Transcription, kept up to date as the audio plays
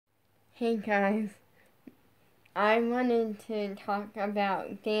Hey guys, I wanted to talk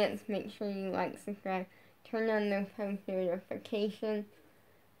about dance. Make sure you like, subscribe, turn on the post notification.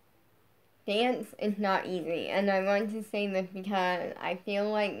 Dance is not easy, and I want to say this because I feel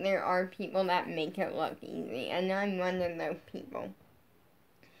like there are people that make it look easy, and I'm one of those people.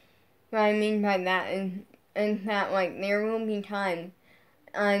 What I mean by that is that, like, there will be times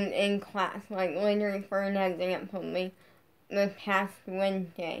I'm in class, like, literally for an example, this past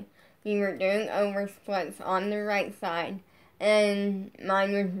Wednesday, we were doing over splits on the right side, and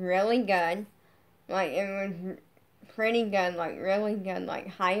mine was really good. Like, it was pretty good, like, really good, like,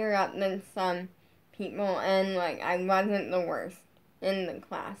 higher up than some people, and, like, I wasn't the worst in the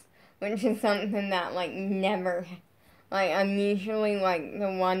class, which is something that, like, never, like, I'm usually, like,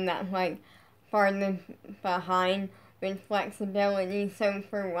 the one that's, like, farthest behind with flexibility, so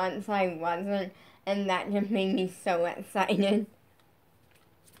for once I wasn't, and that just made me so excited.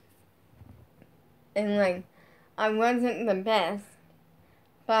 And, like, I wasn't the best,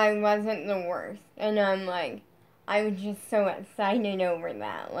 but I wasn't the worst. And I'm, like, I was just so excited over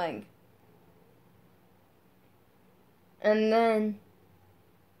that, like. And then,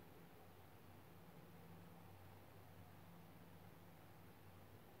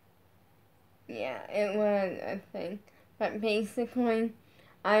 yeah, it was a thing. But basically,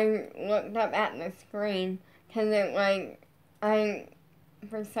 I looked up at the screen, because it, like,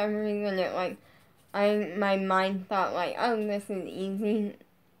 for some reason, it, like, my mind thought, like, oh, this is easy.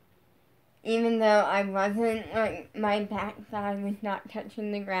 Even though I wasn't, like, my backside was not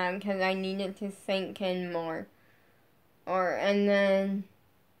touching the ground because I needed to sink in more. And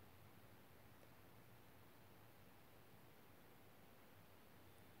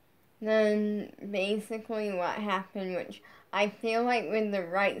then basically what happened, which I feel like with the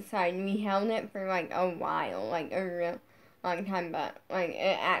right side, we held it for, like, a while, like, a real long time, but, like,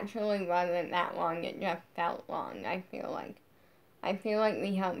 it actually wasn't that long, it just felt long, I feel like. I feel like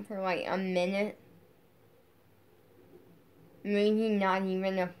we held for, like, a minute. Maybe not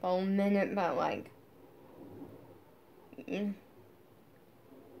even a full minute, but, like,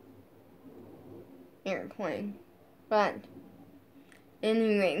 airplane. But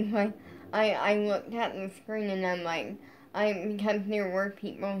anyway, like, I looked at the screen and I'm like, because there were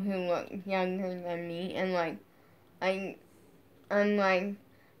people who looked younger than me, and, like, I'm like,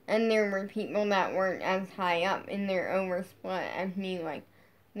 and there were people that weren't as high up in their oversplit as me, like,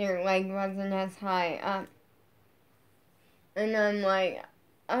 their leg wasn't as high up. And I'm like,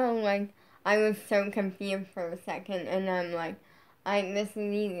 oh, like, I was so confused for a second, and I'm like, this is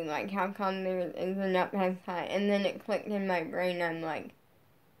easy, like, how come there isn't up as high? And then it clicked in my brain, I'm like,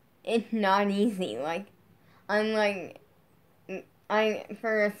 it's not easy, like, I'm like,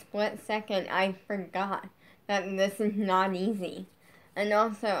 for a split second, I forgot that this is not easy. And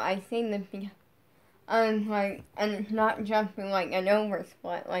also, I say this because, like, and it's not just for, like, an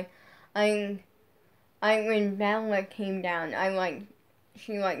oversplit, like, when Bella came down,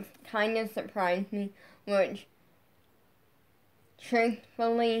 she, like, kind of surprised me, which,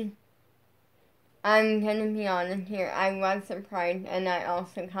 truthfully, I'm gonna be honest here, I was surprised, and I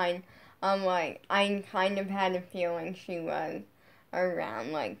also like, I kind of had a feeling she was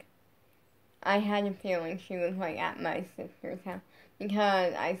around, like, I had a feeling she was, like, at my sister's house,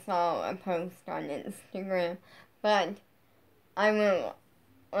 because I saw a post on Instagram, but I went,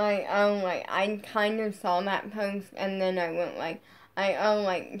 like, I kind of saw that post, and then I went, like,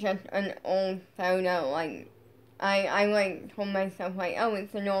 like, just an old photo, like, I like, told myself, like, oh,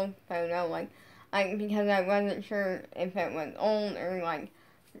 it's an old photo, like, because I wasn't sure if it was old or, like,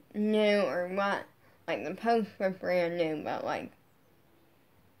 new or what, like, the post was brand new, but, like,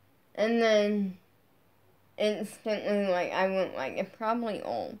 and then, instantly, like, I went, like, it's probably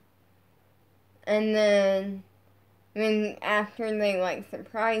old, and then, after they, like,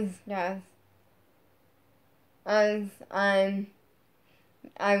 surprised us, I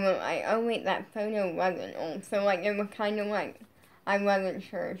went like, oh wait, that photo wasn't old. So, like, it was kind of like, I wasn't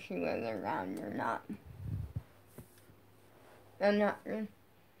sure if she was around or not. I'm not sure.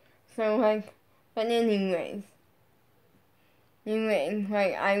 So, like, but anyways,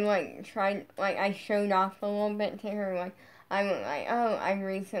 like, I, like, tried, like, I showed off a little bit to her, like, I went like, oh, I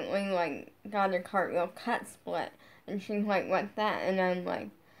recently, like, got a cartwheel cut split. And she's like, what's that? And I'm like,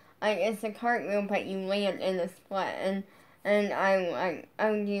 it's a cartwheel, but you land in a split. And I'm like,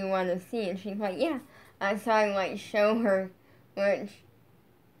 oh, do you want to see? And she's like, yeah. So I, like, show her, and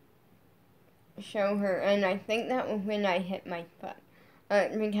I think that was when I hit my foot.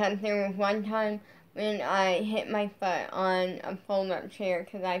 Because there was one time when I hit my foot on a fold-up chair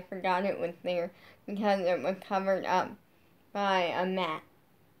because I forgot it was there because it was covered up by a mat.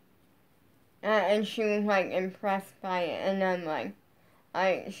 and she was like impressed by it, and I'm like,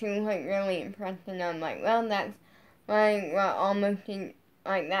 she was like really impressed, and I'm like, well, that's like what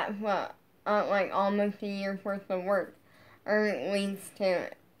that's what like almost a year's worth of work, or it leads to,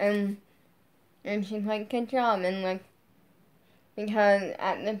 and she's like, good job, and like, because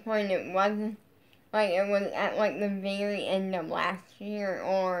at this point it wasn't, like it was at like the very end of last year,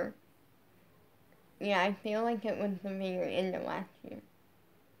 or, yeah, I feel like it was the very end of last year.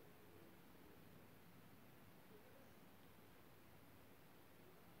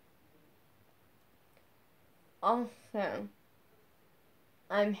 Also,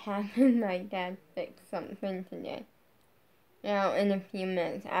 I'm having my dad fix something today. Now, in a few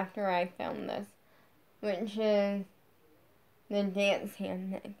minutes after I film this, which is the dance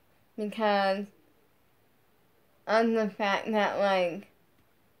hammock. Because of the fact that,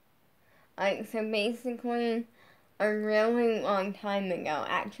 so basically, a really long time ago,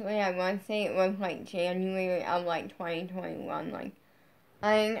 actually, I want to say it was, like, January of, like, 2021, like,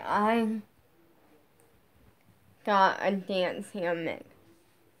 I got a dance hammock.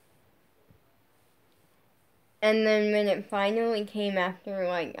 And then when it finally came after,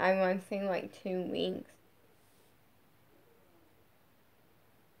 like, I want to say, like, 2 weeks,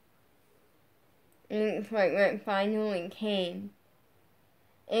 and it's like when it finally came,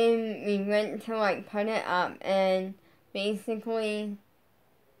 and we went to, like, put it up, and basically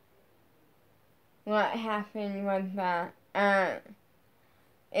what happened was that,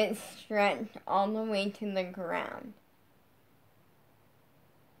 it stretched all the way to the ground.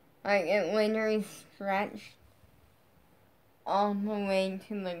 Like, it literally stretched all the way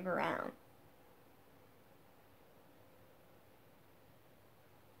to the ground.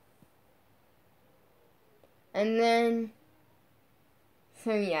 And then,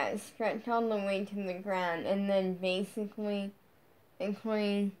 so yeah, it stretched all the way to the ground, and then basically, what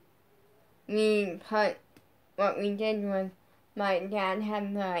we did was, my dad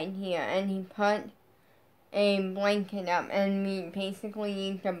had the idea, and he put a blanket up, and we basically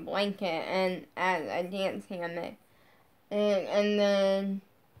used a blanket and as a dance hammock, and then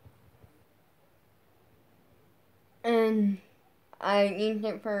I used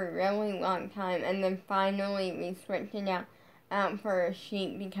it for a really long time, and then finally we switched it out for a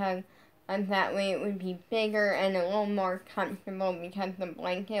sheet because that way it would be bigger and a little more comfortable, because the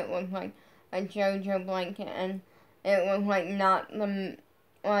blanket was like a JoJo blanket, and it was like not the,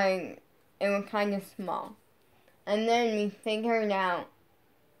 like, it was kind of small. And then we figured out,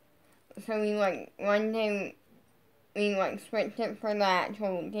 so we like, one day we like switched it for the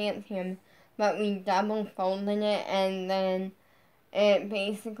actual dance hammock, but we double folded it, and then it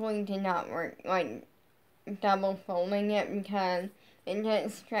basically did not work, like, double folding it, because it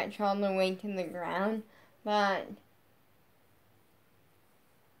didn't stretch all the way to the ground, but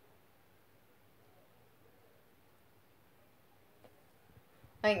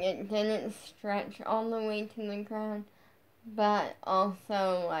like, it didn't stretch all the way to the ground, but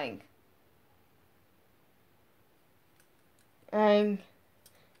also, like,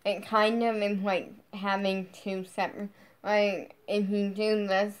 it kind of is like having two separate, like, if you do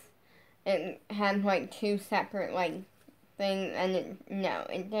this, it has like two separate, like, things, and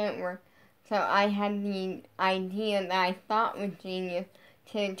it didn't work. So I had the idea that I thought was genius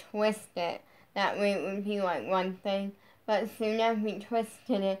to twist it. That way it would be like one thing. But as soon as we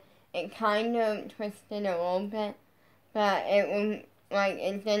twisted it, it kind of twisted a little bit, but it was like,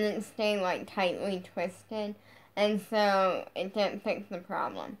 it didn't stay like tightly twisted, and so it didn't fix the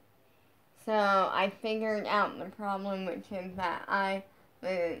problem. So I figured out the problem, which is that I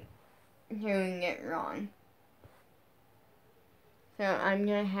was doing it wrong. So I'm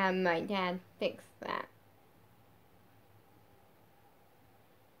gonna have my dad fix that.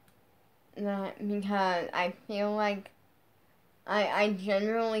 Because I feel like I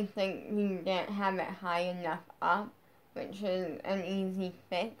generally think we didn't have it high enough up, which is an easy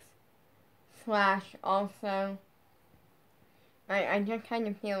fix. Slash also, I just kind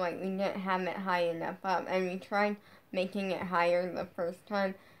of feel like we didn't have it high enough up, and we tried making it higher the first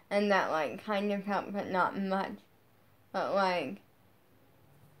time, and that, like, kind of helped, but not much. But, like,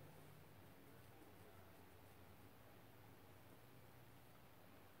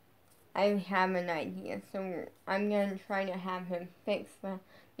 I have an idea, so I'm gonna try to have him fix that,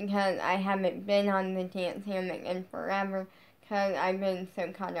 because I haven't been on the dance hammock in forever, because I've been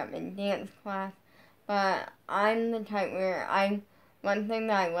so caught up in dance class. But I'm the type where one thing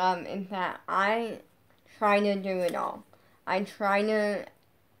that I love is that I try to do it all. I try to,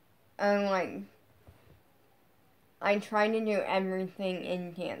 I try to do everything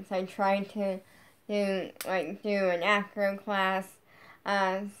in dance. I try to do an acro class,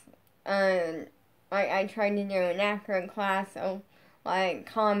 like I tried to do an acro class, or like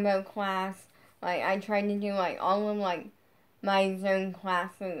combo class. Like I tried to do like all of like my zone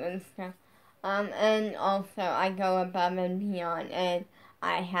classes and stuff. And also I go above and beyond, and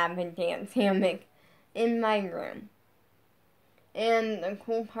I have a dance hammock in my room. And the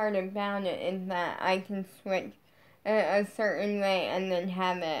cool part about it is that I can switch a certain way and then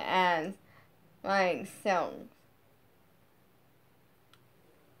have it as like cells.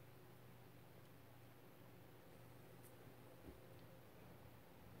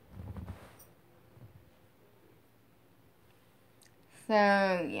 So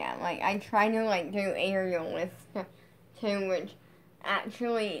yeah, like I try to like do aerial stuff too, which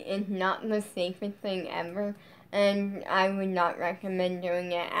actually is not the safest thing ever, and I would not recommend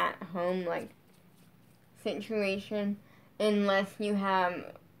doing it at home like situation unless you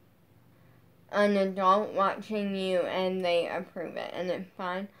have an adult watching you and they approve it, and it's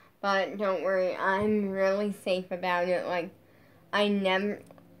fine. But don't worry, I'm really safe about it. Like I never,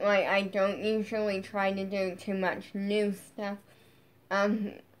 like I don't usually try to do too much new stuff.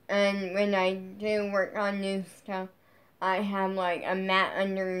 Um, and when I do work on new stuff, I have like a mat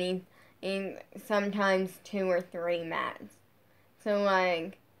underneath, and sometimes 2 or 3 mats. So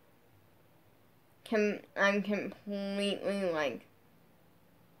like, I'm completely like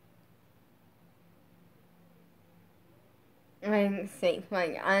safe.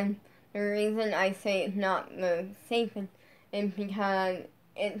 Like the reason I say it's not the safest is because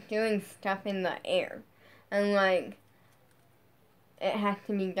it's doing stuff in the air, and like it has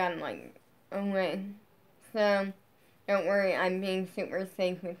to be done like away. So don't worry, I'm being super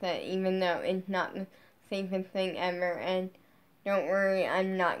safe with it, even though it's not the safest thing ever. And don't worry,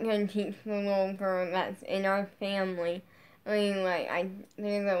 I'm not gonna teach the little girl that's in our family. I mean,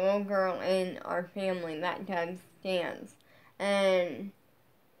 there's a little girl in our family that does dance, and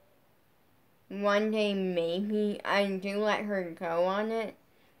one day maybe I do let her go on it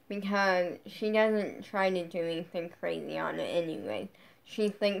because she doesn't try to do anything crazy on it anyway. She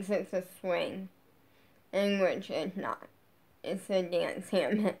thinks it's a swing, in which it's not. It's a dance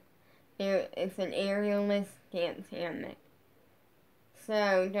hammock. It's an aerialist dance hammock.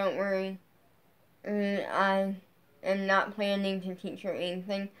 So don't worry. I am not planning to teach her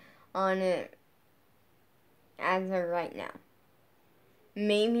anything on it as of right now.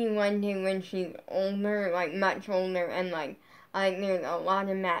 Maybe one day when she's older, like much older, and there's a lot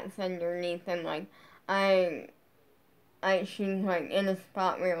of mats underneath, and she's like in a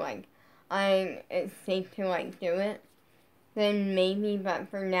spot where it's safe to do it, then maybe, but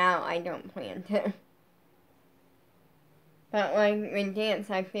for now I don't plan to. But with dance,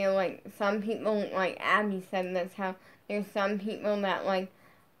 I feel like some people, like Abby said, that's how there's some people that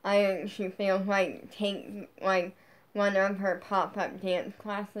she feels take one of her pop-up dance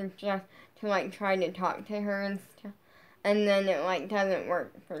classes just to try to talk to her and stuff, and then it doesn't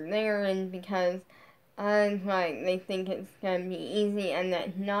work for their end because they think it's gonna be easy, and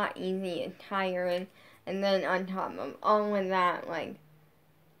that's not easy. It's tiring, and then on top of all of that,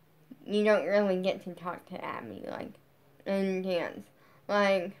 you don't really get to talk to Abby in dance,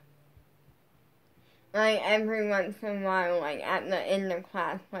 every once in a while, at the end of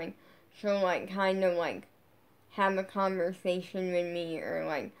class, she'll kind of have a conversation with me or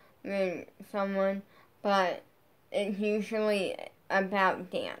with someone, but it's usually about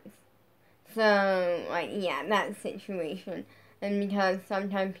dance. So, yeah, that situation. And because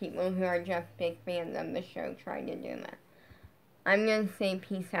sometimes people who are just big fans of the show try to do that. I'm going to say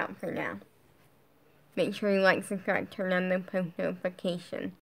peace out for now. Make sure you like, subscribe, turn on the post notification.